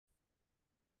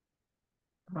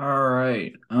All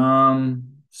right.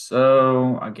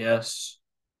 So I guess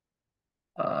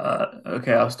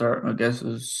okay, I'll start. I guess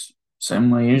is same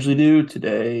way I usually do.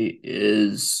 Today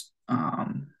is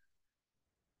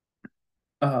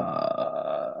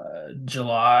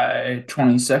July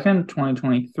 22nd,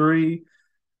 2023,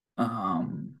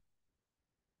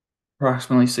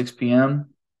 approximately 6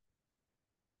 p.m.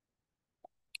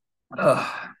 Uh,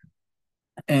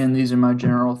 and these are my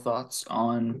general thoughts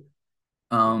on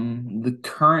the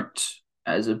current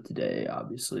as of today,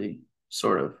 obviously,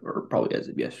 sort of, or probably as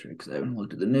of yesterday, because I haven't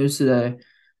looked at the news today and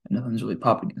nothing's really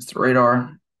popping against the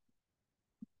radar.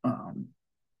 Um,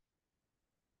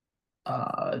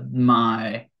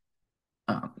 my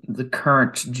The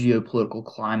current geopolitical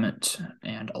climate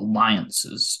and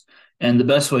alliances, and the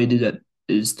best way to do that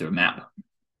is through a map.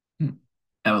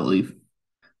 I believe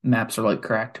maps are like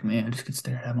crack to me. I just could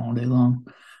stare at them all day long.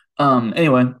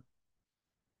 Anyway,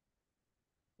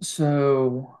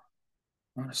 so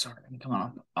I'm sorry, I'm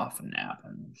coming off a nap.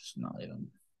 I'm just not even.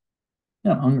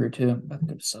 Yeah, I'm hungry too. I'm about to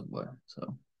go to Subway.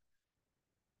 So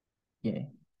yeah.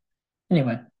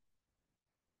 Anyway,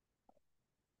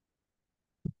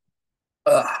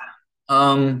 uh,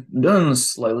 I'm doing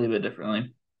this slightly a bit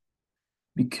differently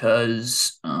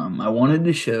because I wanted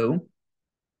to show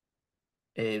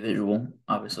a visual,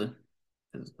 obviously,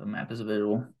 because the map is a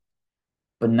visual,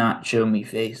 but not show me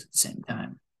face at the same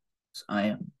time. So I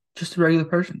am just a regular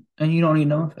person, and you don't even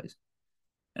know my face,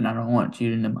 and I don't want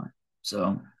you to know mine.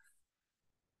 So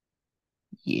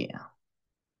yeah.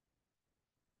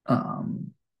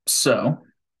 Um. So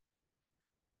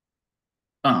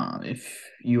if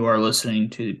you are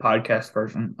listening to the podcast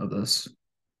version of this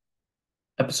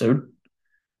episode,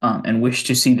 and wish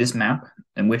to see this map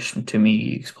and wish to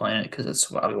me explain it because that's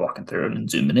what I'll be walking through it and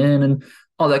zooming in and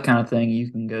all that kind of thing,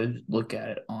 you can go look at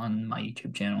it on my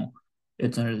YouTube channel.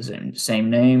 It's under the same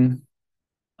name.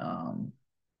 Um,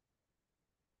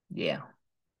 yeah.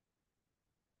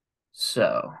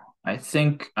 So I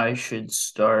think I should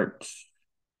start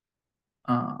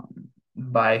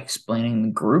by explaining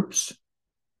the groups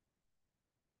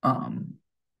um,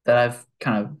 that I've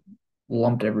kind of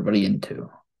lumped everybody into.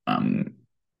 Um,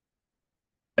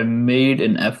 I made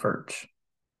an effort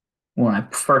when I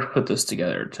first put this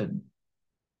together to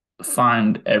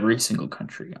find every single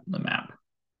country on the map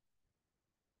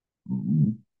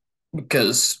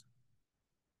because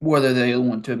whether they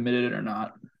want to admit it or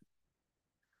not,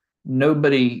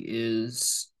 nobody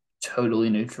is totally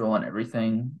neutral on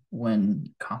everything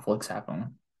when conflicts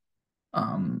happen.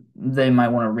 They might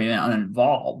want to remain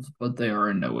uninvolved, but they are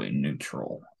in no way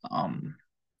neutral.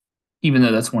 Even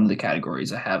though that's one of the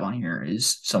categories I have on here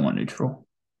is somewhat neutral.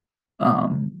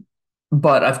 Um,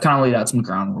 but I've kind of laid out some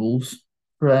ground rules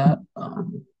for that.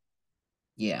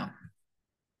 Yeah.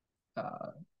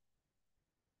 Uh,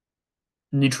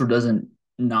 Neutral doesn't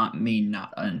not mean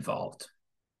not uninvolved,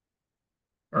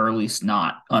 or at least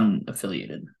not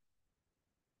unaffiliated.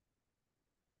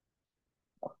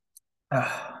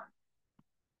 Uh,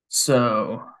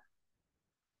 so,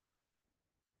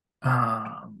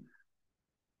 um,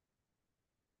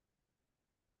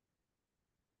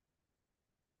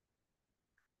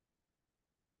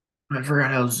 I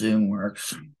forgot how Zoom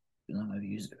works. I've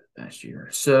used it last year.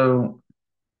 So,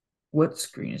 what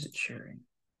screen is it sharing?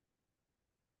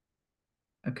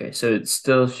 Okay, so it's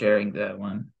still sharing that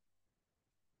one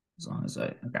as long as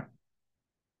I okay.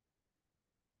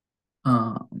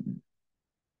 Um,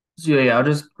 so yeah, I'll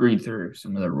just read through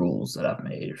some of the rules that I've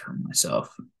made for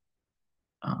myself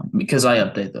because I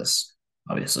update this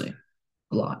obviously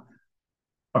a lot,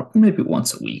 or maybe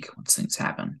once a week once things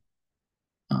happen.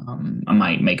 I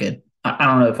might make it. I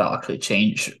don't know if I'll actually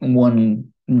change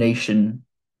one nation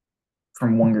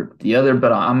from one group to the other,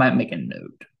 but I might make a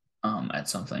note at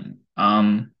something.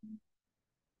 Uh,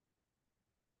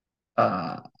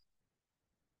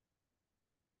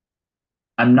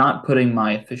 I'm not putting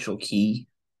my official key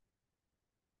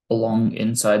along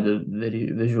inside the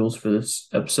video visuals for this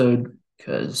episode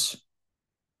because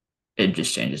it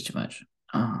just changes too much.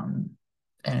 And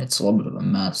it's a little bit of a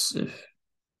mess if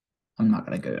I'm not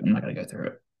gonna go through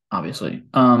it, obviously.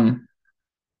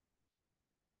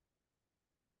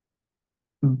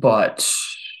 But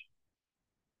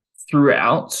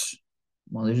throughout,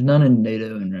 well, there's none in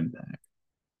NATO and RIMPAC.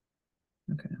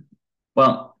 Okay.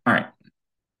 Well, all right.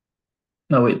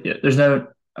 No, wait, yeah, there's no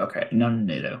okay, none in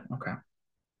NATO. Okay.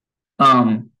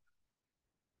 Um,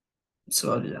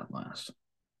 so I'll do that last.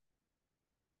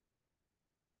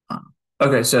 Uh,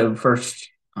 okay, so first,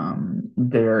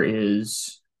 there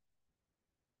is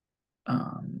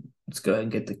let's go ahead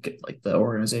and get like the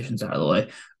organizations out of the way.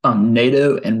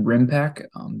 NATO and RIMPAC,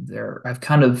 there I've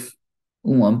kind of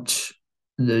lumped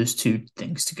those two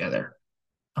things together.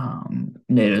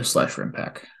 NATO slash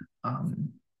RIMPAC.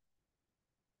 Um,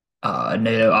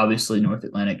 NATO, obviously, North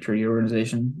Atlantic Treaty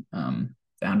Organization,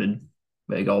 founded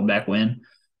big old back when.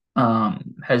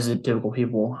 Has the typical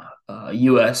people: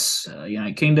 U.S.,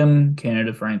 United Kingdom,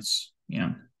 Canada, France.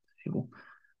 People.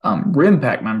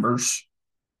 RIMPAC members.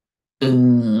 A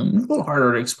little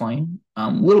harder to explain. A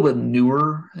little bit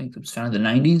newer. I think it was founded in the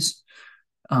 '90s,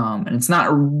 and it's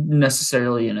not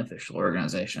necessarily an official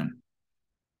organization.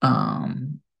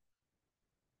 Um,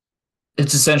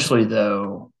 it's essentially,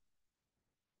 though,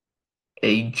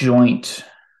 a joint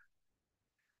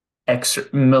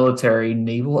military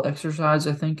naval exercise.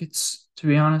 I think it's, to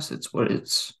be honest, it's what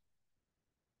it's.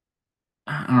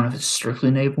 I don't know if it's strictly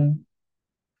naval.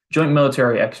 Joint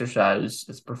military exercise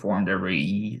that's performed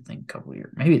every, I think, couple of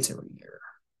years. Maybe it's every year.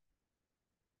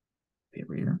 Maybe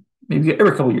every year. Maybe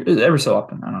every couple of years. Every so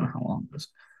often. I don't know how long it is.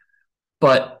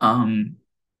 But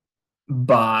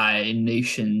by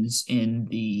nations in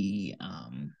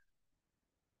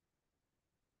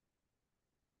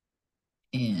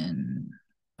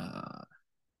uh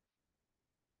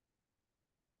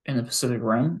in the Pacific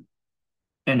Rim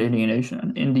and Indian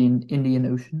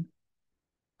Ocean.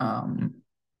 Um,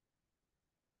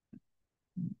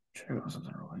 sure, it was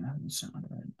something really that didn't sound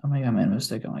right. Oh my god, I made a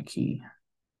mistake on my key.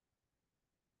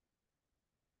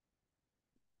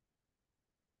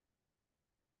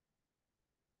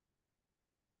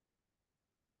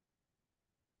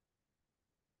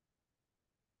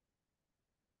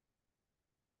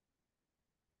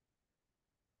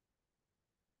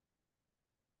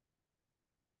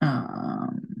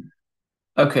 Um,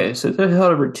 okay, so they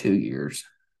held over 2 years,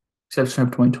 exception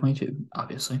of 2022,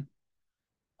 obviously.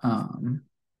 Um,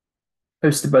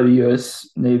 hosted by the U.S.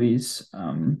 Navy's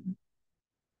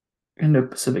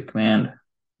Indo-Pacific Command,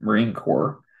 Marine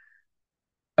Corps.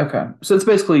 Okay, so it's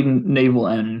basically naval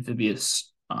and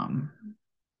amphibious um,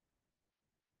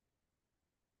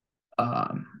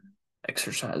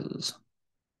 exercises,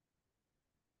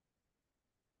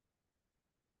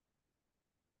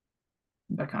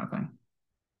 that kind of thing.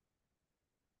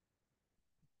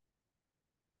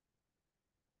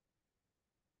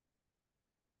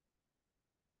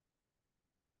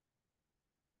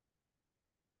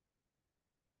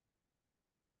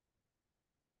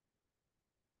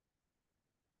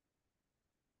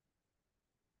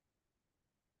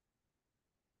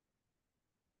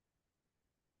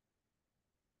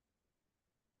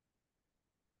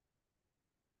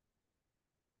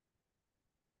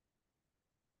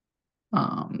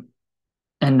 Um,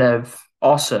 and I've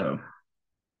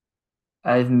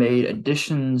made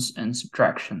additions and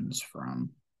subtractions from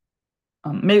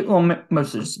maybe well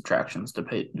mostly subtractions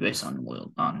based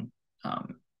on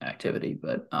activity,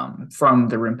 but from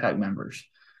the RIMPAC members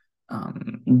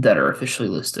that are officially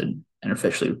listed and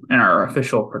are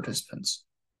official participants.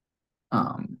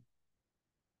 Um,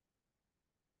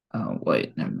 oh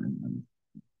wait, never mind.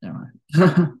 Never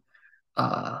mind.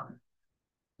 I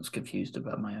was confused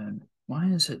about my own. Why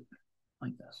is it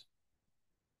like this?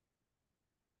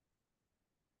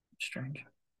 Strange.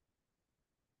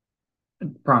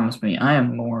 Promise me, I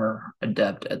am more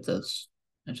adept at this.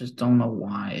 I just don't know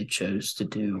why it chose to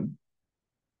do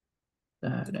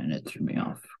that, and it threw me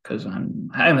off because I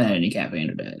haven't had any caffeine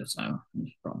today, so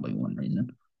that's probably one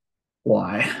reason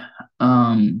why.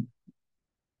 Um,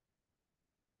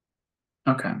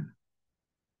 okay,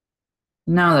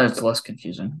 now that it's less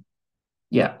confusing.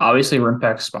 Yeah, obviously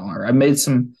Rimpak's smaller. I made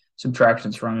some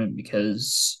subtractions from it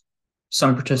because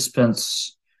some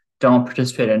participants don't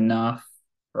participate enough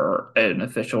for an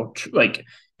official, like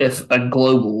if a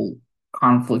global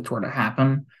conflict were to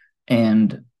happen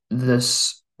and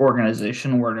this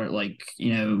organization were to, like,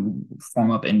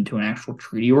 form up into an actual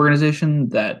treaty organization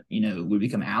that, would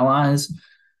become allies,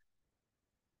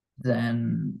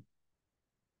 then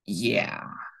yeah,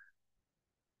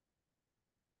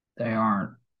 they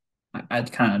aren't.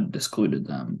 I'd kind of excluded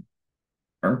them,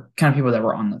 or kind of people that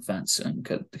were on the fence, and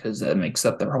because that makes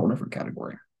up their whole different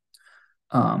category.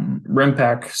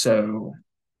 Rimpack, so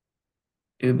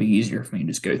it would be easier for me to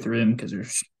just go through them because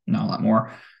there's not a lot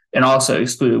more, and also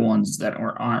excluded ones that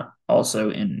aren't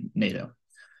also in NATO.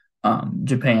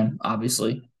 Japan,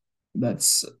 obviously,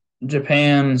 that's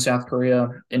Japan, South Korea,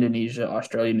 Indonesia,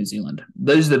 Australia, New Zealand.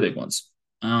 Those are the big ones.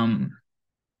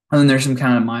 And then there's some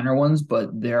kind of minor ones, but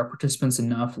they are participants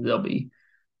enough.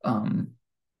 Um,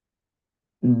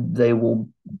 they will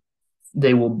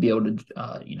they will be able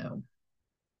to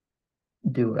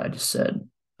do what I just said.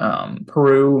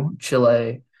 Peru,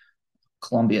 Chile,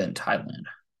 Colombia, and Thailand.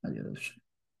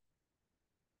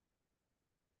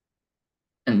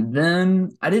 And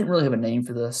then I didn't really have a name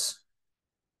for this.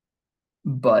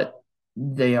 but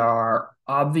they are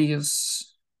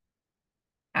obvious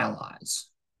allies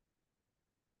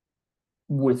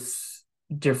with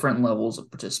different levels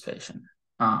of participation.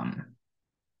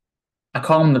 I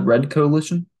call them the Red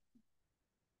Coalition.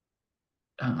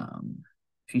 Um,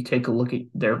 if you take a look at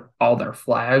their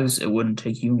flags, it wouldn't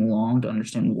take you long to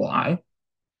understand why.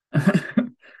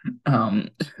 um,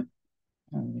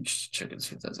 Let me just check and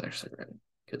see if that's actually right.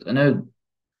 Because I know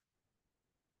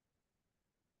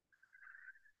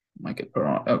I might get put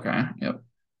on. Okay, yep.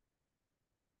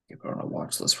 Get put on a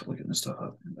watch list for looking this stuff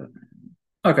up. But,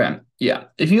 okay, yeah.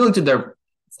 If you looked at their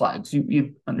flags,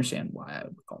 you understand why I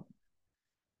would call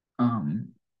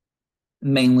them.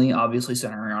 Mainly, obviously,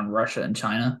 centering around Russia and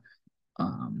China.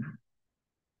 Um,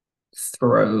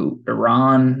 throw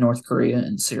Iran, North Korea,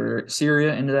 and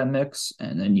Syria into that mix,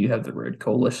 and then you have the Red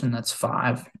Coalition. That's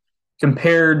five.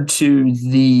 Compared to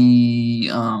the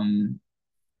I'm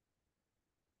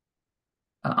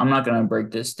not going to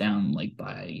break this down like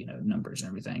by numbers and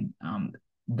everything.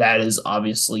 That is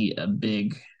obviously a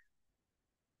big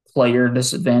player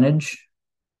disadvantage.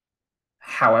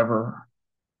 However,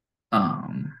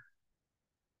 um,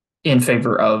 in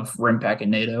favor of RIMPAC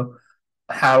and NATO.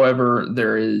 However,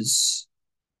 there is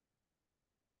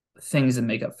things that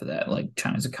make up for that, like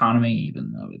China's economy,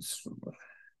 even though it's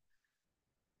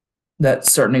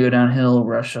that's starting to go downhill.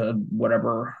 Russia,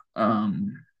 whatever.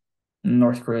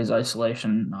 North Korea's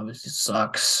isolation obviously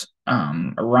sucks.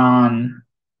 Iran,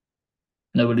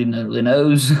 nobody really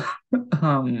knows.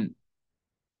 um,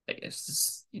 I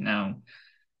guess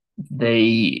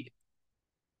they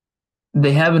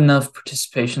they have enough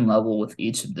participation level with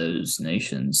each of those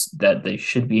nations that they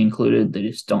should be included. They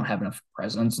just don't have enough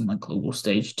presence on the global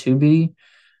stage to be.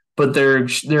 But they're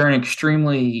an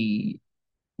extremely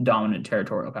dominant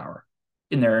territorial power,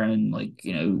 and they're in like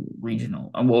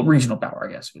regional power,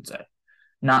 I guess you would say,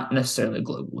 not necessarily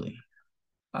globally.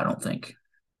 I don't think.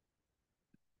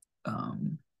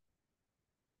 Um,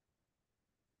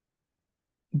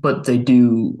 but they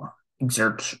do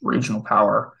exert regional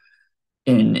power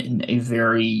in a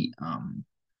very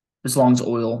as long as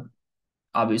oil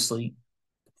obviously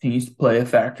continues to play a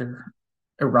factor,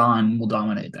 Iran will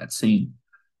dominate that scene,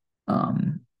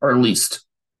 or at least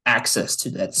access to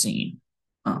that scene.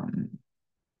 Um,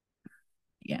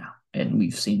 yeah, and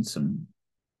we've seen some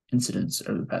incidents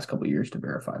over the past couple of years to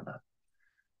verify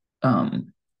that.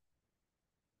 Um,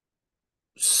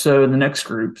 so the next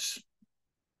groups,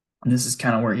 and this is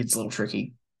kind of where it gets a little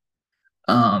tricky.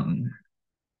 Um,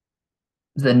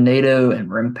 the NATO and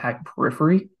RIMPAC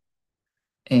periphery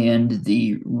and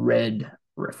the red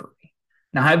periphery.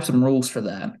 Now I have some rules for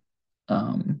that.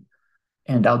 Um,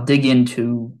 and I'll dig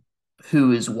into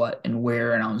who is what and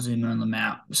where, and I'll zoom in on the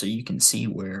map so you can see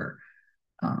where.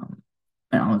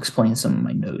 And I'll explain some of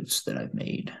my notes that I've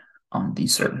made on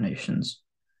these certain nations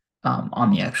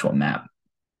on the actual map.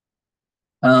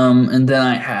 And then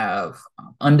I have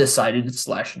undecided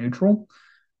slash neutral.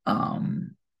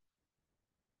 Um,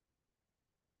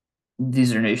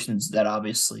 these are nations that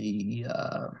obviously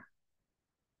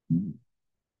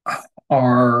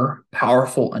are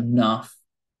powerful enough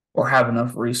or have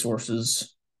enough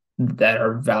resources that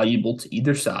are valuable to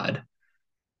either side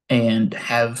and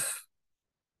have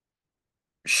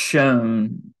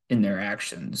shown in their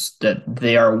actions that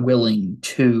they are willing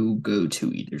to go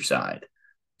to either side.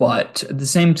 But at the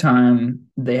same time,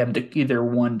 they have either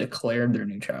one declared their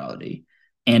neutrality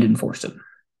and enforced it.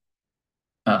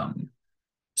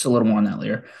 So a little more on that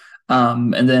later.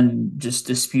 And then just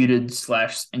disputed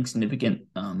slash insignificant.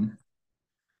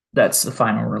 That's the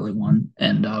final really one,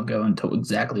 and I'll go into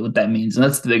exactly what that means. And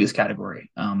that's the biggest category.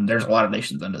 There's a lot of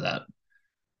nations under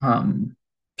that.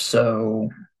 So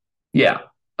yeah.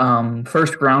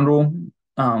 First ground rule.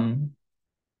 Um,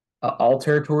 all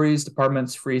territories,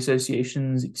 departments, free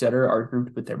associations, etc., are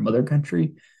grouped with their mother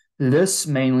country. This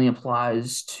mainly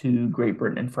applies to Great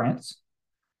Britain and France,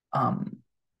 um,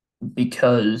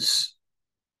 because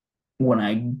when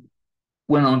I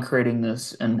went on creating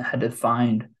this and had to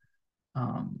find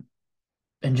um,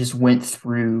 and just went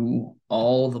through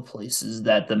all the places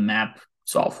that the map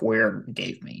software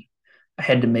gave me, I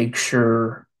had to make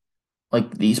sure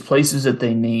like these places that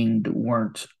they named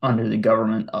weren't under the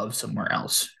government of somewhere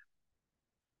else.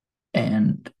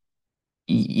 And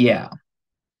yeah,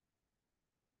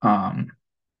 um,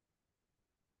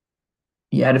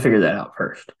 you had to figure that out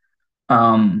first.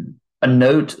 A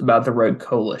note about the Red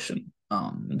Coalition.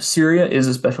 Syria is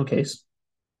a special case,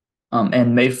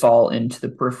 and may fall into the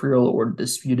peripheral or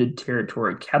disputed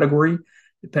territory category,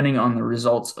 depending on the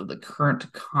results of the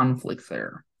current conflict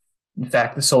there. In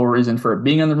fact, the sole reason for it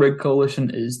being on the Red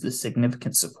Coalition is the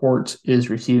significant support it is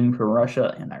receiving from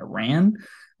Russia and Iran,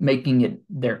 making it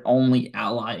their only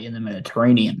ally in the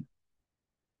Mediterranean.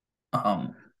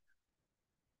 Um,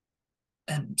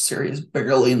 and Syria is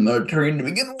barely in the Mediterranean to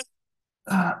begin with,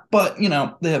 but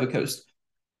they have a coast,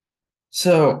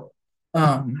 so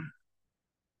um,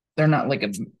 they're not like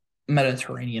a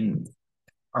Mediterranean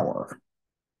power.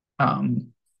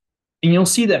 Um, and you'll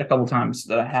see that a couple times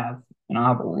that I have, and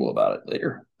I'll have a rule about it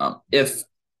later. If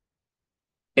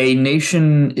a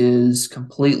nation is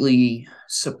completely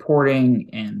supporting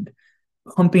and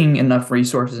pumping enough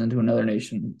resources into another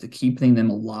nation to keeping them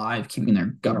alive, keeping their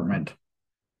government,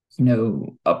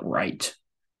 upright,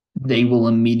 they will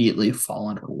immediately fall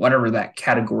under whatever that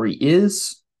category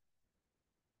is,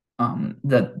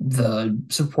 that the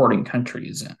supporting country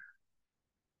is in.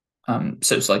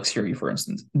 So it's like Syria, for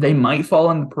instance, they might fall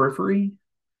on the periphery.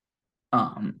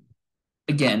 Um,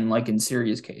 Again, like in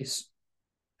Syria's case,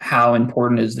 how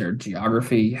important is their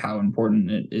geography? How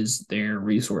important is their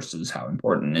resources? How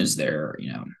important is their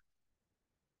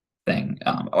thing?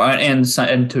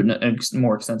 And to a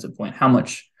more extensive point, how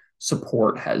much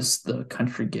support has the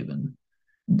country given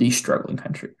the struggling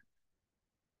country?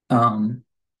 Um,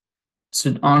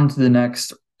 so on to the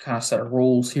next kind of set of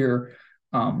rules here.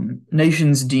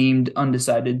 Nations deemed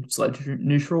undecided /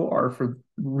 neutral are for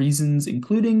reasons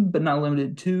including but not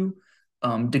limited to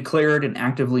declared and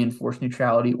actively enforced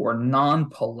neutrality or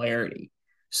non-polarity.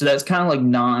 So that's kind of like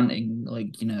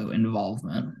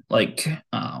involvement. Like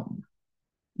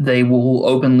they will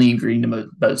openly agree to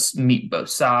meet both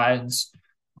sides.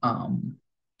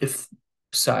 If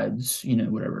sides,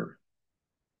 whatever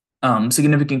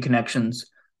significant connections,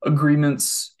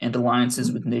 agreements, and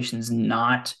alliances with nations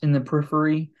not in the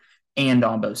periphery and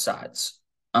on both sides.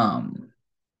 Um,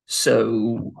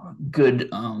 so, good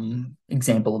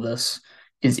example of this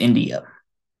is India.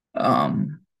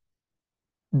 Um,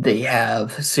 they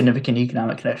have significant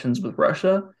economic connections with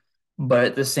Russia, but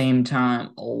at the same time,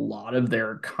 a lot of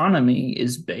their economy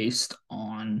is based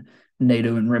on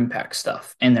NATO and RIMPAC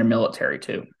stuff and their military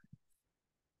too.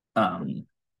 And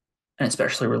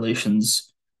especially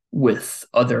relations with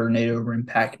other NATO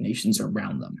RIMPAC nations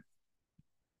around them.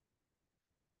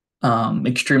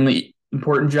 Extremely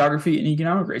important geography and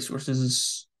economic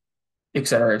resources, et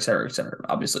cetera, et cetera, et cetera,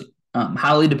 obviously.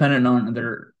 Highly dependent on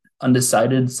other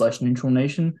undecided / neutral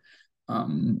nation.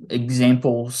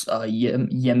 Examples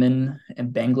Yemen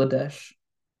and Bangladesh.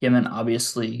 Yemen,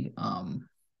 obviously,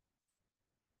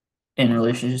 in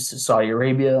relation to Saudi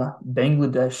Arabia.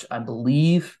 Bangladesh, I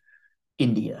believe,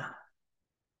 India.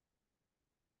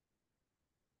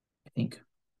 I think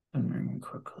I'm remembering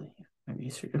correctly. My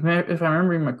research, if I'm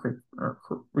remembering my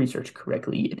research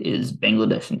correctly, it is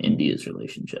Bangladesh and India's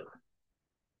relationship.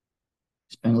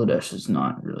 Bangladesh is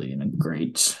not really in a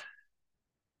great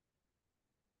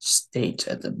state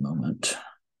at the moment.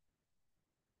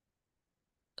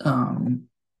 Um,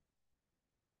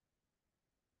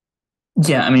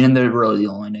 yeah, I mean, and they're really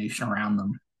the only nation around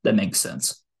them that makes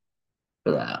sense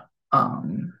for that.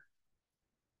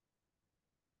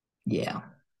 Yeah,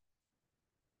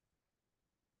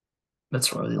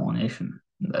 that's really the only nation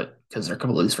that because they're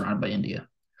completely surrounded by India.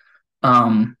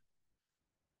 Um,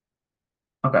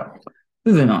 okay,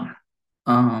 moving on.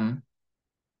 Um,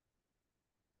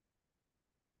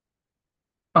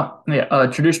 yeah,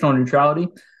 traditional neutrality,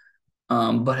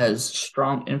 but has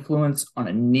strong influence on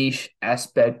a niche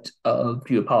aspect of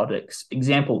geopolitics.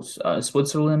 Examples: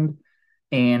 Switzerland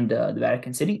and the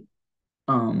Vatican City.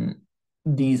 Um,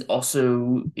 these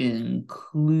also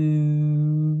include.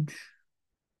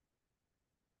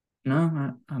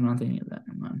 No, I'm not thinking of that.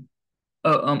 Never mind.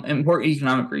 Oh, important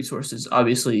economic resources.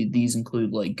 Obviously, these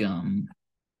include like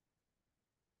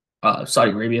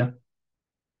Saudi Arabia,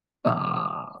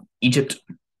 Egypt,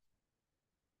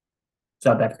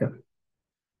 South Africa.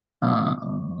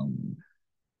 Um,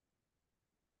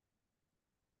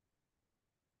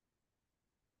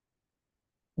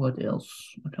 what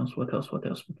else? What else? What else? What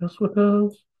else? What else? What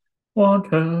else?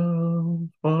 What else?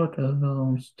 What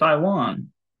else?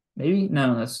 Taiwan. Maybe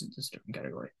no, that's just a different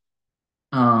category.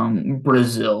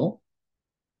 Brazil.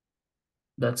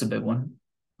 That's a big one.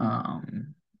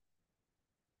 Um,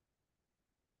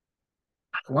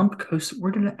 I lumped Costa.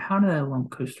 Where did How did I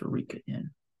lump Costa Rica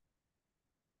in?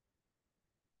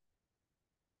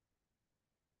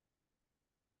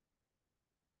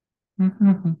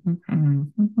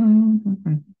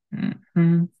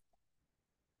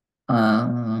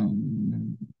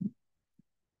 Um,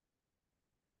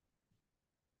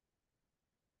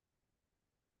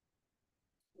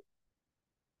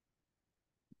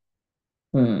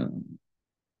 hmm.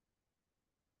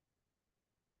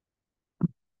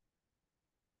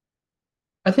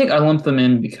 I think I lump them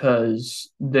in because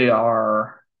they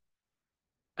are.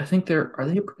 I think they're. Are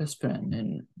they a participant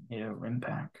in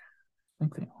RIMPAC? I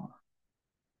think they are.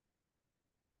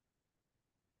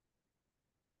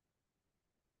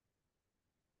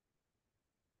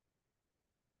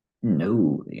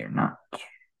 No, they are not.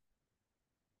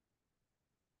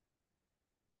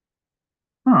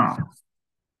 Oh,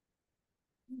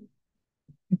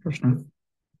 interesting.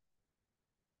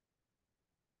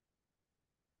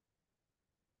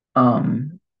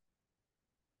 Um,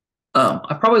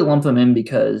 I probably lump them in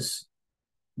because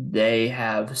they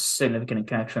have significant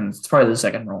connections. It's probably the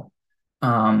second role.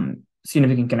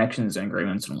 Significant connections and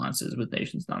agreements and alliances with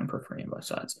nations not in periphery on both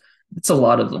sides. It's a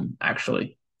lot of them,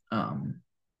 actually. Um,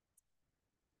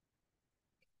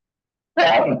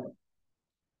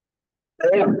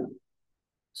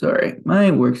 sorry, my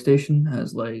workstation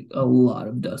has like a lot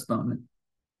of dust on it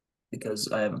because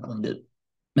I haven't cleaned it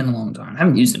in a long time. I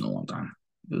haven't used it in a long time.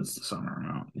 It's the summer, and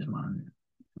I don't use mine in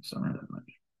the summer that much.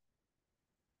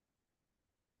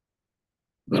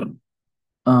 But,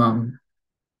 um,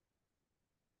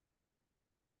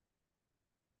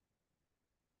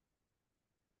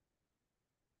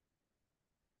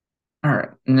 all right,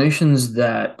 nations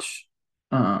that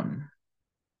um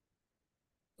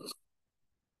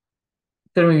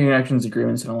settling connections,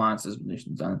 agreements, and alliances with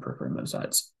nations on the periphery on both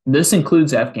sides. This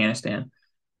includes Afghanistan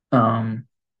um,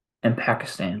 and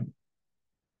Pakistan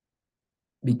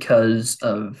because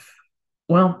of,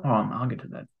 well, I'll get to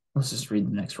that. Let's just read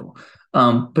the next rule.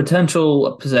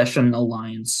 Potential possession,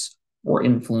 alliance, or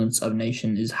influence of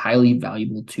nation is highly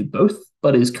valuable to both,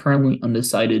 but is currently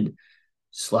undecided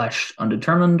slash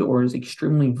undetermined or is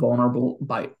extremely vulnerable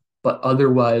by but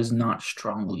otherwise not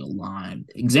strongly aligned.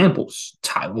 Examples: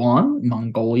 Taiwan,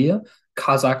 Mongolia,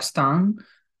 Kazakhstan,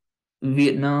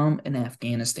 Vietnam, and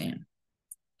Afghanistan.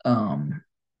 Um,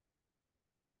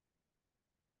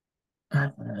 uh,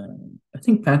 I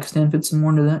think Pakistan fits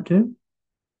more into that too.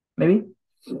 Maybe.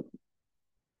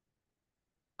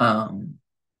 Um,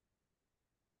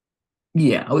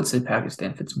 yeah, I would say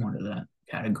Pakistan fits more into that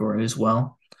category as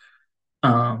well.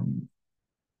 Um,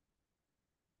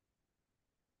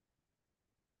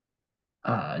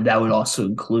 that would also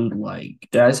include like,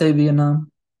 did I say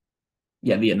Vietnam?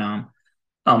 Yeah, Vietnam.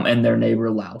 And their neighbor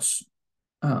Laos.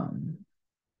 Um,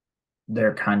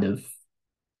 they're kind of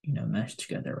meshed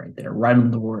together right there, right on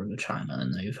the border with China,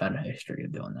 and they've had a history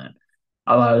of doing that.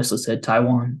 I obviously said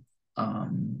Taiwan.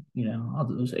 All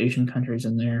those Asian countries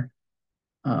in there.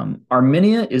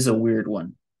 Armenia is a weird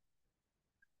one.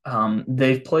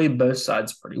 They've played both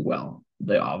sides pretty well.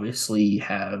 They obviously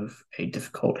have a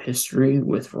difficult history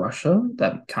with Russia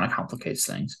that kind of complicates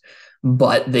things,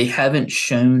 but they haven't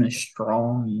shown a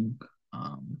strong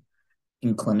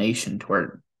inclination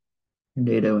toward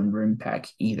NATO and RIMPAC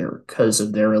either because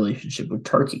of their relationship with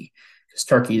Turkey, because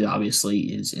Turkey obviously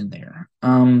is in there.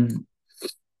 And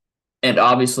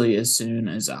obviously, as soon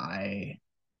as well,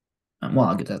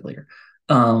 I'll get that later.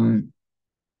 Um,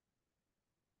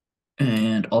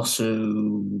 and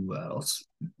also,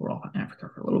 we're all in Africa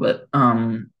for a little bit.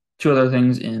 Two other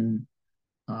things in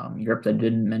Europe that I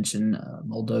didn't mention: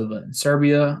 Moldova and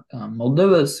Serbia.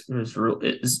 Moldova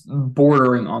is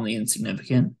bordering on the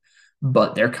insignificant,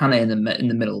 but they're kind of in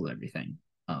the middle of everything.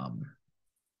 Um,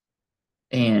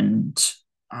 and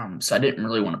so I didn't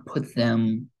really want to put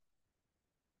them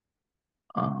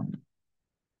um,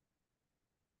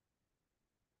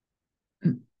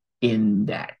 in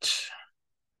that,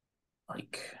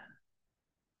 like,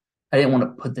 I didn't want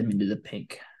to put them into the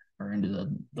pink or into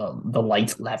the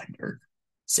light lavender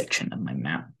section of my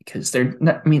map because they're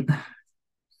not, I mean,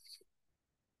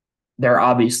 they're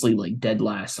obviously like dead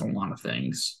last in a lot of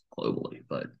things globally,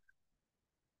 but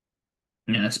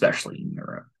especially in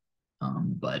Europe.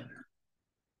 But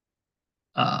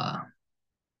uh,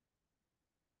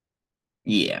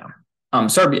 yeah,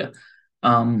 Serbia,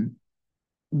 um,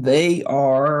 they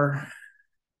are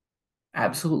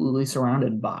absolutely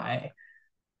surrounded by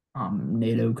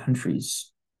NATO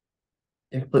countries.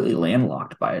 They're completely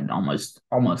landlocked by it, almost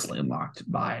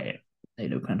landlocked by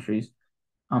NATO countries,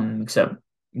 except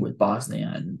with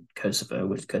Bosnia and Kosovo,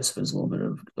 which Kosovo is a little bit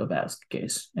of a basket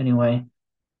case anyway.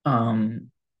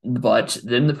 But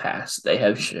in the past, they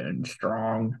have shown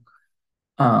strong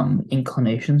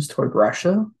inclinations toward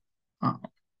Russia, um,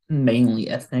 mainly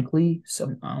ethnically.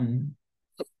 So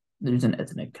there's an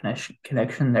ethnic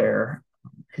connection there.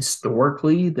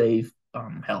 Historically, they've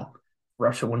hell,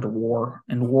 Russia went to war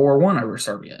and World War One over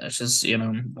Serbia. That's just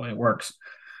the way it works.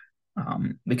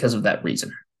 Because of that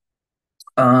reason.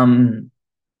 Um,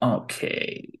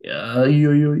 okay.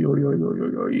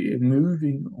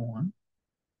 Moving on.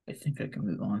 I think I can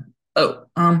move on. Oh,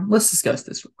 let's discuss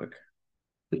this real quick.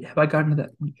 Wait, have I gotten to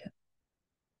that point yet?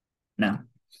 No.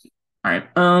 All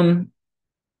right.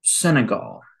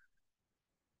 Senegal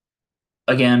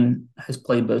again has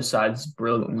played both sides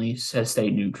brilliantly. Has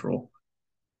stayed neutral.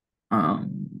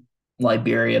 Um,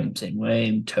 Liberia same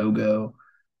way. Togo.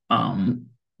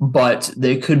 But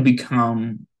they could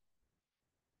become.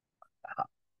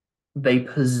 They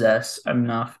possess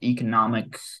enough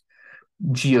economic,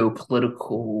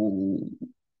 geopolitical,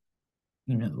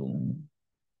 you know,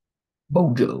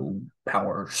 bojo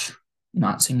powers.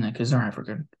 Not saying that because they're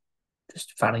African.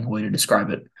 Just finding a way to describe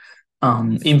it.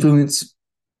 Influence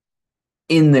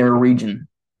in their region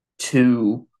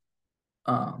to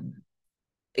um,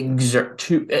 exert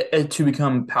to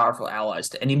become powerful allies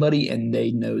to anybody, and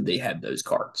they know they have those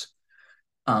cards,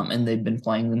 and they've been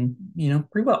playing them,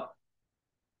 pretty well.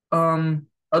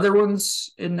 Other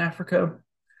ones in Africa,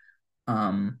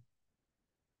 um,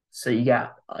 so you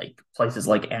got like places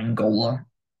like Angola,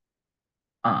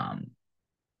 um,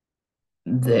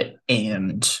 that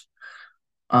and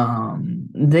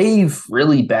they've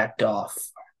really backed off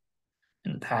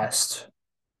in the past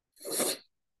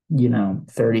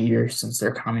 30 years since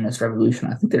their communist revolution.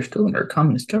 I think they're still under a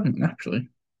communist government, actually.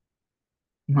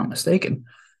 If I'm not mistaken.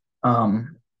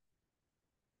 Um,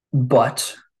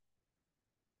 but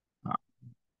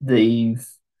they've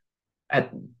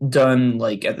at, done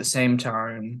like at the same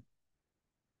time,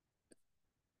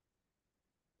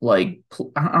 like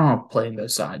I don't know, playing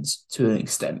those sides to an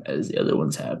extent as the other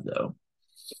ones have, though.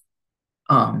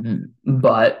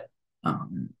 But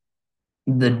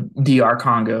the DR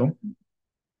Congo,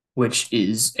 which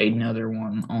is another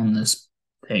one on this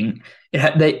thing,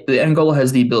 the Angola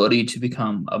has the ability to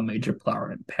become a major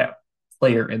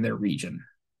player in their region,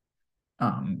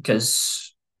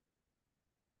 because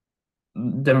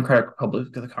Democratic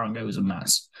Republic of the Congo is a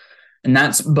mess. And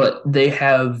but they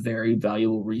have very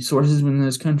valuable resources within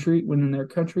their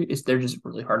country. They're just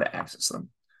really hard to access them.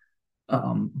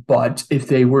 But if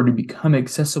they were to become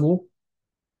accessible,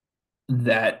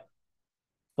 that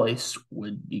place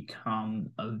would become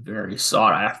a very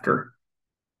sought after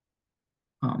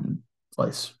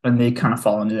place, and they kind of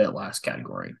fall into that last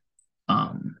category.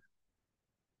 Um,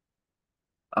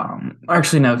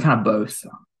 Actually, no, kind of both.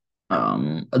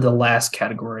 The last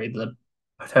category, the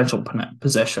potential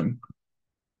possession,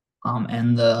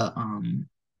 and the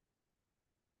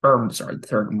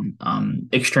third one,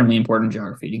 extremely important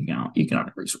geography and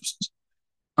economic resources.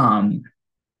 Um,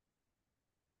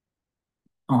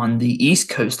 on the east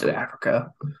coast of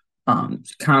Africa,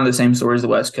 kind of the same story as the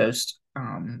west coast,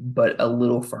 but a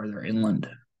little farther inland.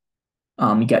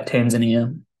 You got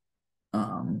Tanzania,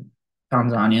 um,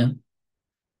 Tanzania,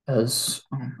 as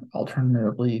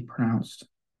alternatively pronounced.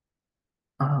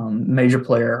 Major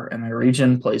player in the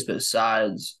region, plays both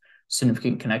sides,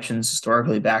 significant connections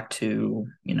historically back to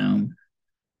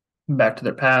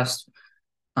their past.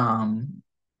 Um,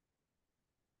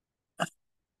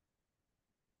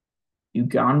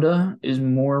 Uganda is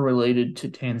more related to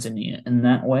Tanzania in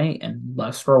that way and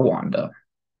less Rwanda.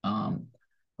 Um,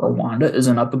 Rwanda is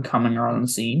an up and coming on the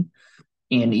scene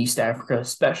in East Africa,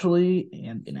 especially,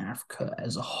 and in Africa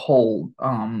as a whole.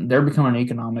 They're becoming an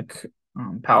economic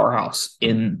powerhouse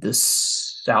in this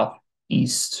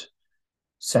southeast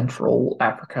central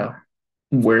Africa,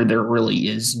 where there really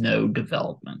is no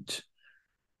development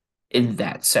in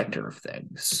that sector of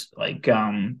things. Like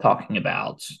talking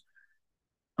about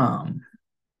um,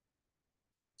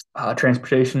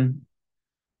 transportation,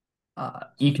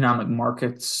 economic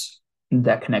markets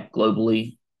that connect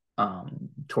globally,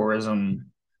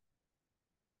 tourism,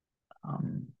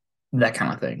 um, that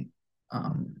kind of thing.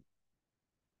 Um,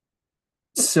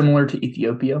 Similar to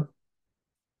Ethiopia,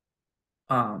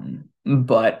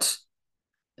 but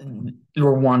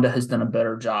Rwanda has done a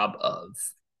better job of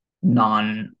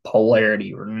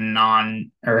non-polarity or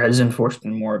has enforced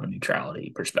more of a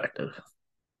neutrality perspective,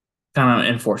 kind of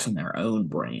enforcing their own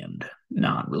brand,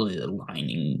 not really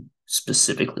aligning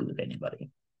specifically with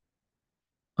anybody.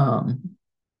 Um,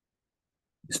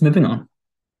 just moving on.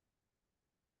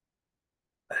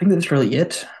 I think that's really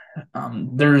it.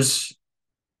 There's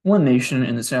one nation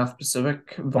in the South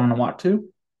Pacific, Vanuatu,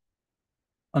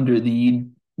 under the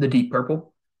Deep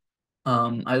Purple.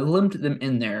 I lumped them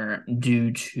in there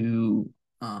due to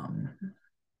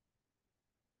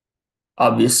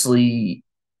obviously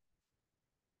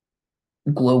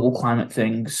global climate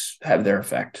things have their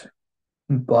effect,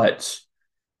 but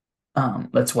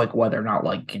that's like why they're not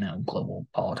like global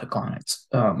political climates.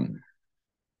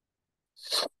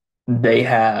 They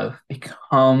have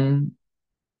become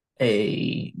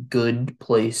a good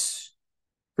place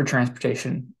for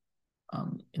transportation.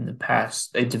 In the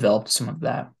past, they developed some of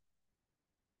that.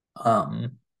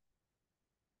 Um,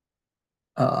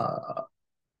 uh,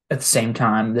 at the same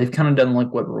time, they've kind of done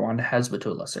like what Rwanda has, but to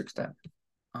a lesser extent.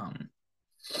 Um,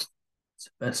 it's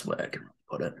the best way I can really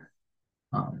put it.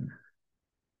 Um,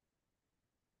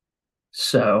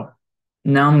 so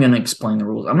now I'm going to explain the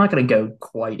rules. I'm not going to go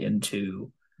quite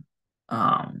into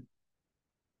um,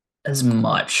 as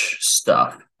much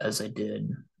stuff as I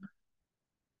did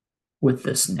with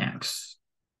this next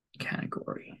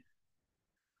category.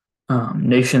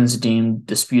 Nations deemed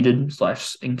disputed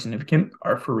slash insignificant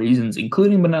are for reasons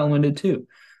including but not limited to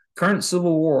current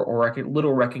civil war or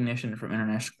little recognition from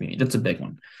international community. That's a big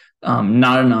one.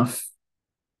 Not enough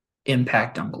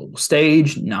impact on global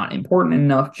stage, not important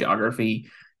enough. Geography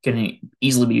can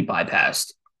easily be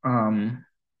bypassed.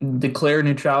 Declare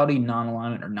neutrality,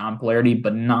 non-alignment, or non-polarity,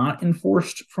 but not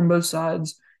enforced from both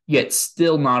sides, yet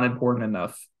still not important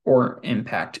enough or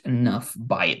impact enough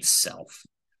by itself.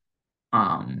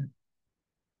 Um,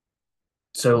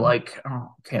 so like,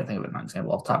 oh, can't think of an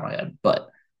example off the top of my head, but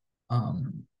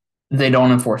um, they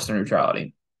don't enforce their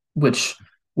neutrality, which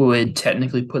would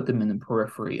technically put them in the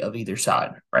periphery of either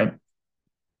side, right?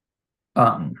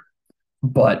 Um,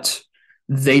 but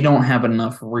they don't have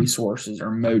enough resources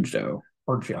or mojo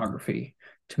or geography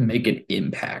to make an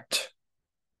impact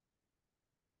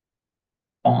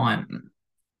on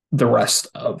the rest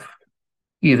of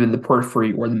either the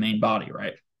periphery or the main body,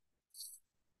 right?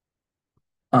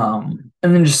 And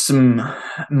then just some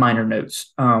minor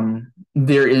notes.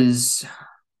 There is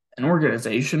an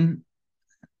organization.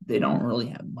 They don't really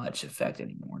have much effect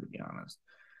anymore, to be honest.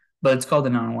 But it's called the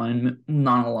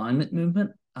non-alignment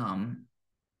movement.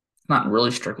 Not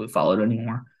really strictly followed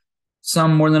anymore.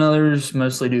 Some more than others,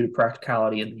 mostly due to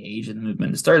practicality and the age of the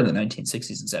movement. It started in the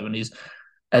 1960s and 70s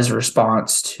as a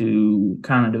response to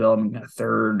kind of developing a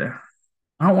third.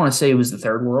 I don't want to say it was the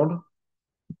third world,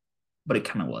 but it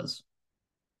kind of was.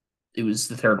 It was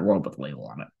the third world with a label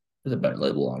on it. There's a better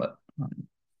label on it.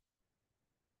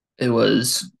 It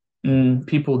was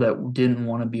people that didn't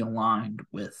want to be aligned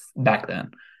with back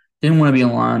then. Didn't want to be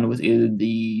aligned with either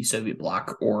the Soviet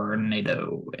bloc or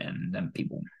NATO and them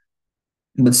people,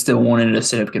 but still wanted a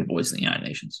significant voice in the United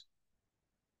Nations.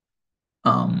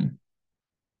 Um,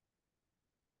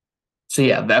 so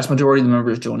yeah, vast majority of the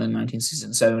members joined in the 1960s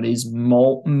and 70s.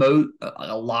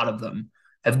 A lot of them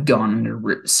have gone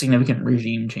under significant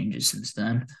regime changes since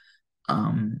then.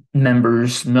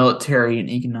 Members, military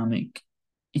and economic,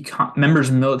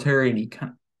 members, military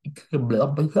and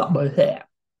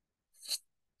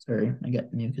sorry, I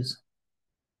got mucus.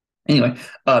 Anyway,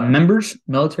 members,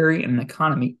 military, and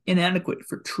economy inadequate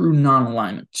for true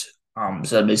non-alignment.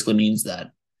 So that basically means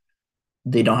that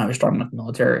they don't have a strong enough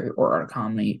military or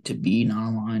economy to be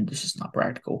non-aligned. It's just not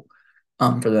practical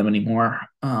for them anymore.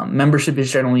 Membership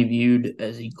is generally viewed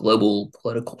as a global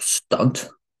political stunt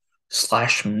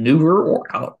slash maneuver or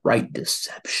outright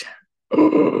deception.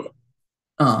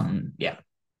 Yeah.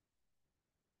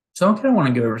 So I kind of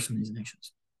want to go over some of these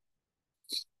nations,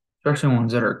 especially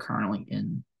ones that are currently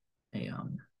in a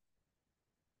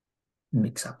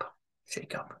mix up,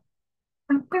 shake up.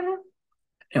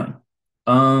 Anyway,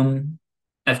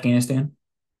 Afghanistan.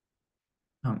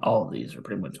 All of these are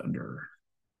pretty much under.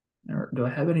 Do I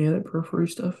have any other periphery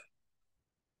stuff?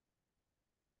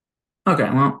 Okay,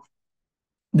 well,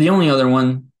 the only other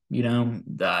one,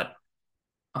 that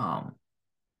um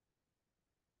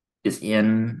is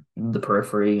in the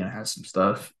periphery and has some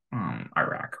stuff,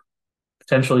 Iraq.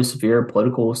 Potentially severe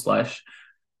political slash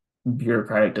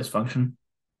bureaucratic dysfunction.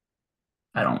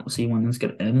 I don't see when this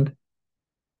could end.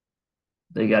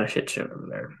 They got a shit show over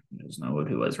there. There's no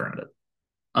who was around it.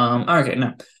 Okay,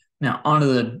 now on to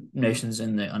the nations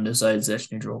in the undecided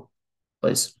slash neutral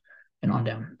place and on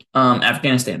down.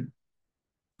 Afghanistan.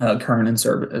 Current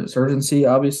insurgency,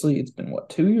 obviously. It's been what,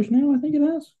 2 years now? I think it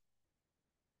has.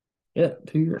 Yeah,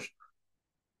 2 years.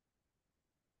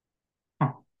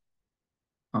 Huh.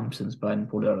 Since Biden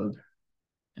pulled out of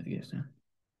Afghanistan.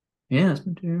 Yeah, it's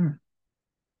been 2 years.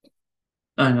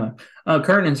 I know.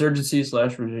 Current insurgency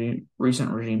slash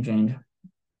recent regime change.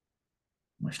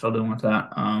 We're still dealing with that.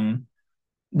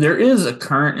 There is a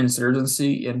current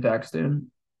insurgency in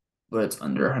Pakistan, but it's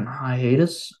under an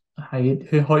hiatus.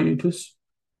 Hiatus.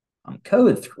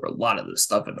 COVID threw a lot of this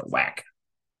stuff into whack.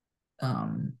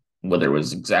 Whether it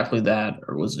was exactly that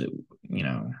or was it,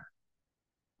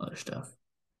 other stuff.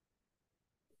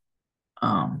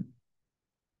 Um,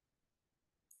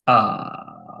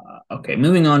 okay,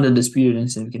 moving on to disputed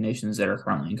and significant nations that are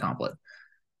currently in conflict.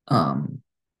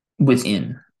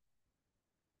 Within,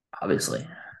 obviously.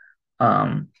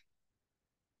 Um,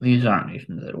 these aren't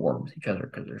nations that war with each other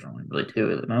because there's only really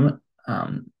two at the moment.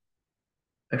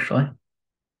 Actually.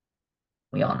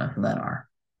 We all know who that are.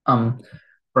 Um,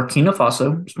 Burkina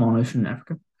Faso, small nation in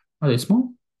Africa. Are they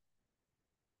small?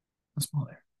 How small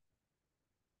there?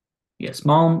 Yeah,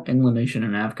 small inland nation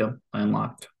in Africa,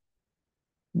 landlocked.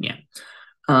 Yeah.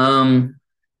 Um,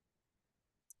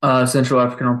 Central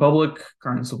African Republic,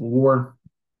 current civil war.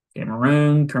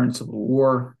 Cameroon, current civil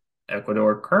war.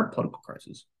 Ecuador, current political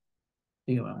crisis.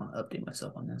 I think I might want to update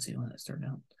myself on that, see when that started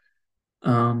out.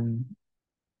 Um,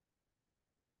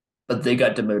 but they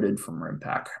got demoted from Red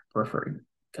Pack periphery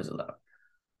because of that.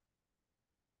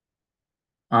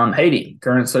 Haiti,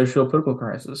 current social political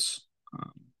crisis.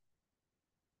 Um,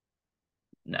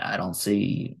 I don't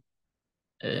see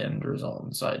an end result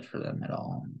in sight for them at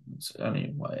all. It's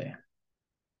anyway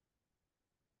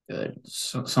good.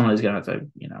 So somebody's gonna have to,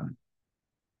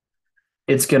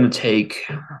 it's gonna take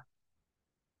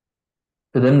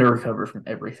for them to recover from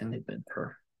everything they've been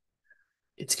through.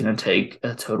 It's gonna take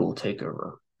a total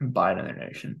takeover by another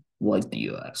nation like the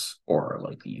US or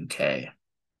like the UK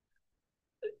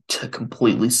to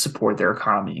completely support their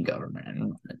economy and government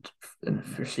in the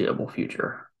foreseeable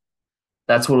future.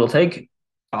 That's what it'll take.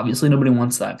 Obviously, nobody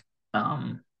wants that.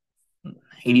 Um,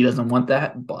 Haiti doesn't want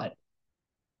that, but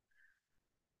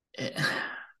it,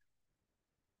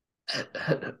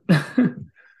 the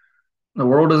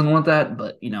world doesn't want that.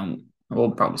 But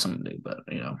well, probably some do, but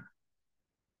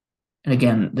and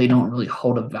again, they don't really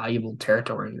hold a valuable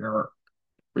territory or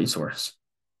resource.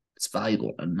 It's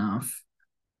valuable enough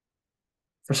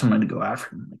for someone to go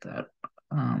after them like that.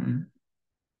 I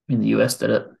mean, the U.S. did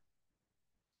it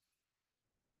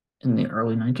in the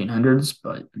early 1900s,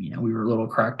 but we were a little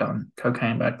cracked on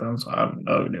cocaine back then, so I don't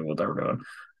know what they were doing.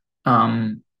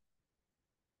 Um,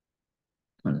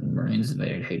 when the Marines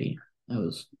invaded Haiti, that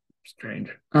was strange.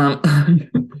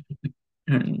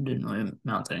 Didn't really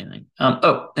amount to anything.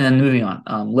 And moving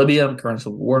on. Libya, current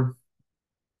civil war.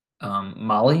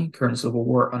 Mali, current civil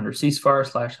war under ceasefire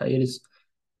slash hiatus.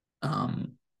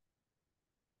 Um,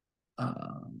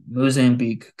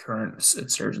 Mozambique, current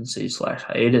insurgency slash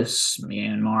hiatus.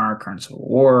 Myanmar, current civil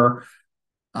war.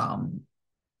 Um,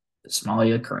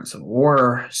 Somalia, current civil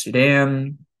war.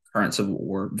 Sudan, current civil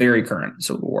war. Very current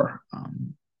civil war.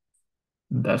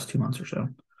 The past 2 months or so.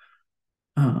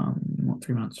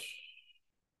 3 months.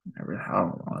 Never how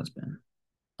long it's been.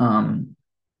 Um,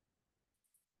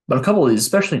 but a couple of these,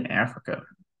 especially in Africa,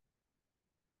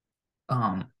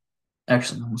 um,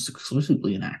 actually almost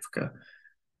exclusively in Africa,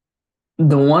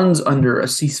 the ones under a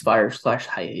ceasefire slash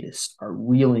hiatus are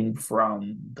reeling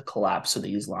from the collapse of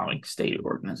the Islamic State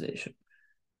organization,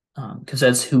 because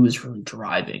that's who is really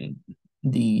driving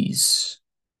these,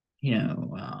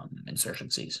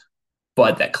 insurgencies.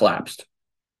 But that collapsed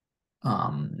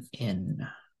in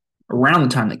around the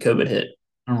time that COVID hit.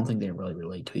 I don't think they really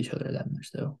relate to each other that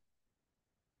much, though.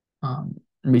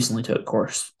 Recently took a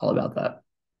course all about that.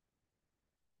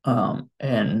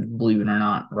 And believe it or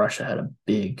not, Russia had a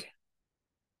big,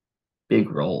 big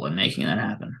role in making that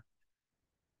happen.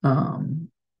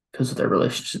 Because of their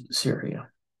relationship with Syria,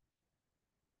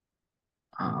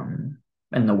 um,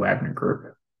 and the Wagner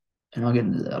Group. And I'll get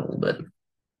into that a little bit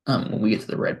when we get to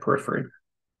the red periphery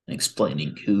and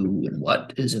explaining who and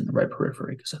what is in the red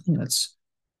periphery, because I think that's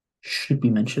should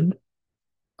be mentioned.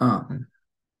 Um,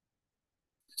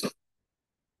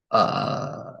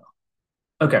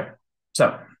 okay,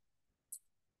 so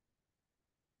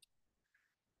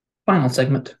final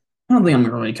segment. I don't think I'm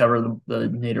going to really cover the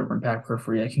native impact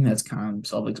periphery. I think that's kind of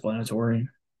self-explanatory.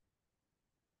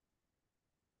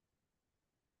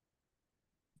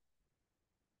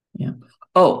 Yeah.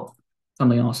 Oh,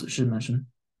 something else I should mention.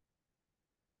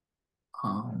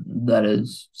 That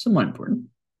is somewhat important.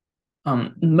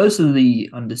 Most of the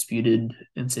undisputed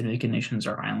insignificant nations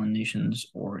are island nations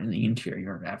or in the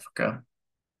interior of Africa,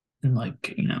 and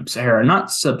like Sahara,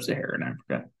 not sub-Saharan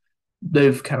Africa.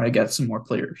 They've kind of got some more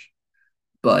players,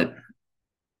 but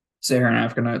Saharan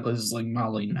Africa, places like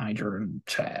Mali, Niger, and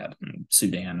Chad, and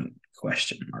Sudan,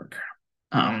 question mark.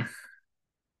 Um,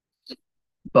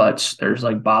 but there's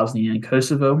like Bosnia and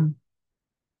Kosovo.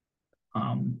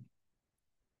 Um,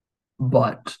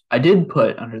 but I did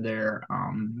put under there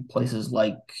places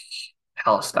like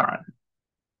Palestine.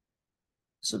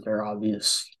 So they're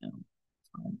obvious, I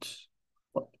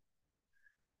thought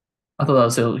that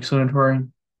was self-explanatory,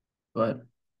 but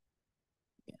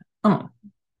oh,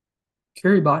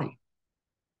 Kiribati.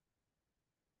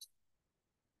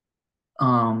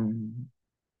 Um,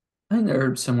 I think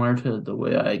they're similar to the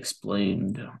way I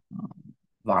explained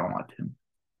Vanuatu.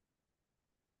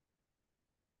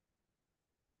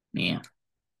 Yeah.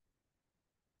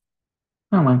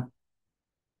 Oh man.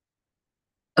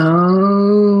 Oh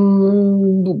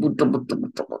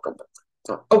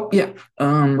yeah.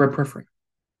 Red periphery.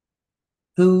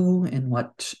 Who and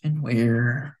what and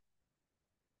where.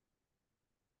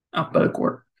 Alphabetical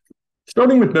order.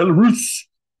 Starting with Belarus.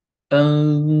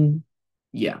 Um,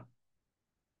 yeah,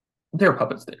 they're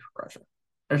puppet state for Russia.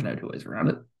 There's no two ways around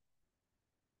it.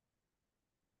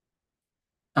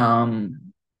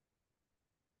 Um,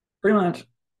 Pretty much.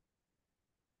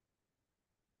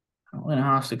 I don't really know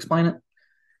how else to explain it.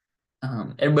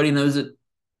 Everybody knows it.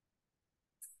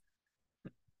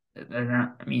 They're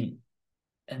not. I mean,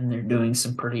 and they're doing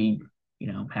some pretty,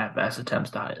 half-assed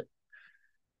attempts to hide it.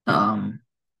 Um,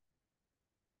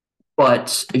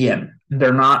 but again,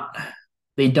 they're not.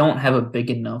 They don't have a big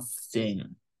enough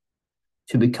thing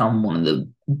to become one of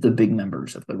the big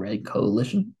members of the Red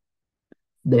Coalition.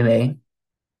 They may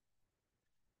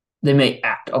they may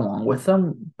act along with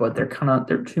them, but they're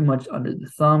too much under the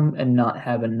thumb and not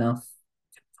have enough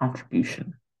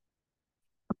contribution.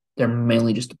 They're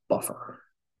mainly just a buffer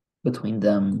between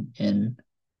them and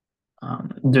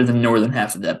they're the northern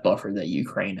half of that buffer that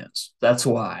Ukraine is. That's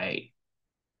why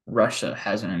Russia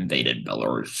hasn't invaded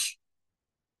Belarus.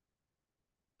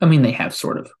 I mean, they have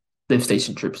sort of. They've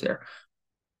stationed troops there.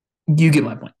 You get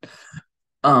my point.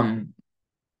 Um,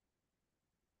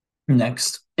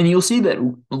 Next, and you'll see that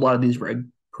a lot of these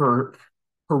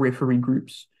periphery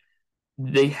groups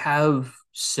they have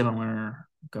similar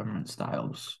government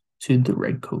styles to the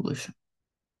Red Coalition,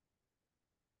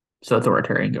 so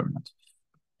authoritarian governments.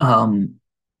 Um,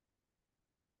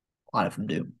 a lot of them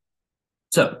do.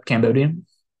 So Cambodia,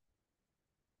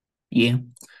 yeah,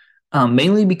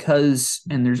 mainly because,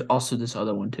 and there's also this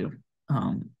other one too.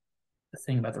 The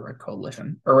thing about the Red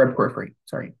Coalition or Red Periphery,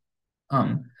 sorry,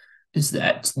 um, is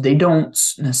that they don't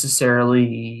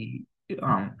necessarily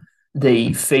um,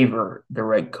 they favor the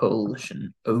Red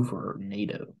Coalition over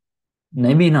NATO.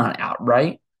 Maybe not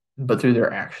outright, but through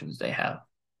their actions they have.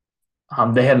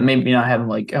 They have maybe not haven't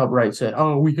like outright said,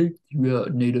 "Oh, we hate you,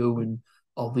 NATO and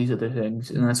all these other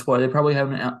things," and that's why they probably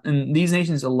haven't. And these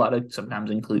nations, a lot of sometimes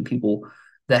include people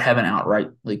that haven't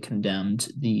outrightly condemned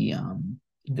the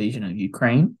invasion of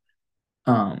Ukraine,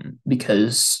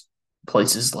 because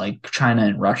places like China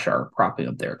and Russia are propping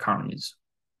up their economies.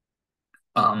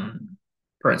 Um,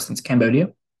 for instance,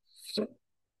 Cambodia,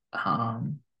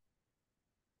 um,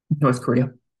 North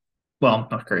Korea. Well,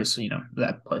 North Korea, so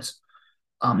that place.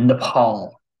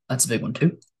 Nepal, that's a big one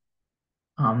too.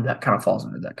 That kind of falls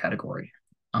under that category.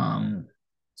 Let's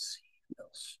see what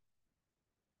else.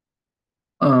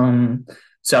 Um,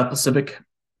 South Pacific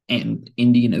and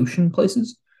Indian Ocean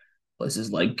places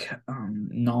like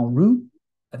Nauru.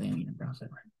 I think I'm gonna pronounce that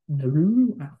right.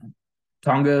 Nauru,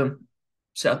 Tonga,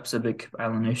 South Pacific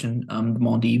island nation, the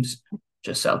Maldives,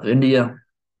 just south of India,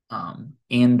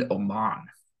 and Oman.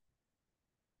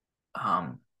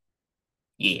 Um,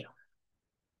 yeah.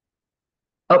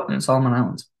 Oh, and Solomon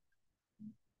Islands.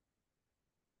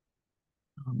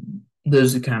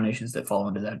 Those are the kind of nations that fall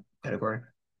into that category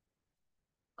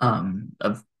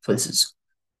of places.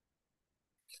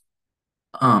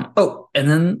 Oh, and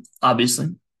then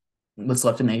obviously, what's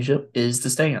left in Asia is the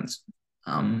stands.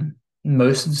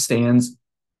 Most of the stands,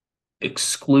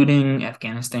 excluding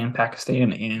Afghanistan,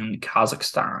 Pakistan, and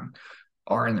Kazakhstan,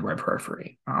 are in the red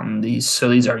periphery. These are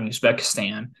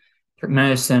Uzbekistan,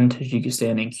 Turkmenistan,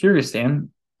 Tajikistan, and Kyrgyzstan,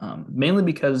 mainly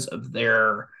because of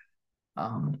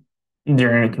um,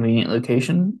 their inconvenient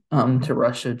location to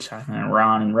Russia, China,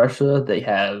 Iran, and Russia. They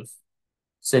have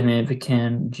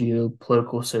significant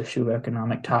geopolitical,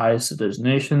 socioeconomic ties to those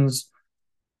nations.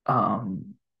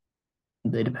 Um,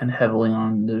 they depend heavily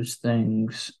on those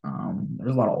things.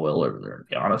 There's a lot of oil over there, to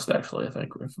be honest, actually, I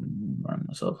think, if I'm running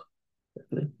myself.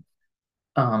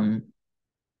 Um,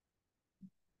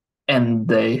 and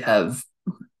they have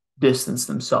distanced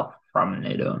themselves from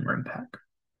NATO and RIMPAC.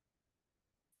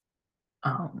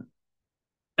 Um,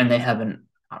 and they haven't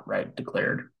outright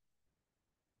declared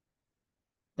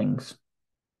things.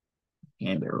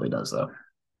 Anybody really does, though.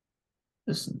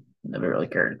 Just never really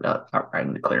cared about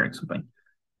outright declaring something.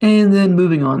 And then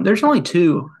moving on, there's only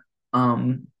two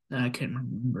that I can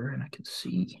remember and I can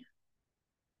see.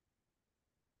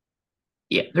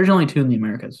 Yeah, there's only two in the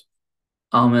Americas.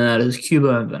 And that is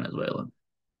Cuba and Venezuela.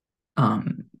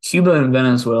 Cuba and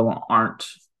Venezuela aren't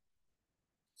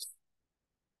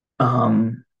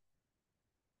um,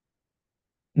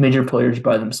 major players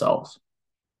by themselves,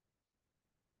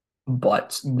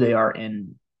 but they are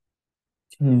in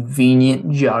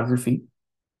convenient geography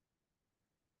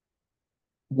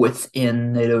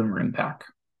within NATO and RIMPAC.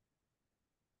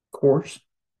 Of course,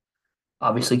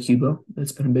 obviously Cuba,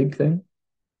 that's been a big thing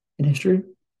in history.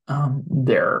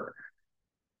 Their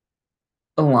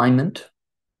alignment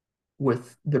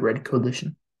with the Red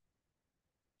Coalition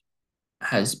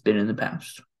has been in the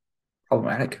past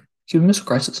problematic. Cuban Missile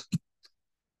Crisis.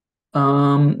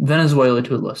 Venezuela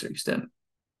to a lesser extent.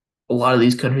 A lot of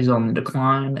these countries are on the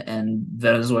decline, and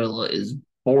Venezuela is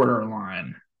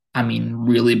borderline. I mean,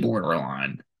 really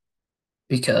borderline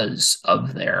because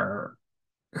of their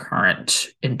current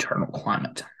internal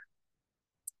climate.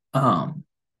 Um,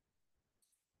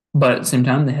 but at the same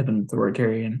time, they have an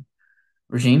authoritarian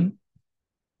regime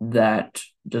that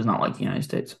does not like the United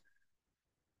States.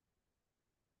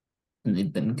 And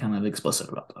they've been kind of explicit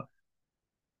about that.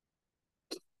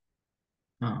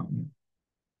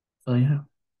 So yeah,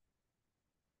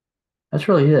 that's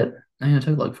really it. I think it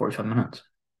took like 45 minutes.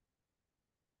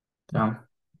 So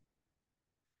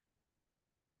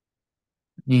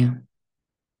yeah.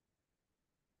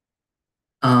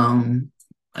 Um,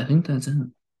 I think that's it.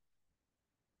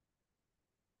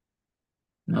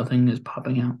 Nothing is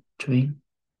popping out to me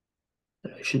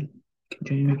that I should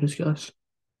continue to discuss.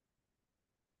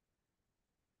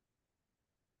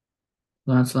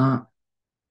 That's that.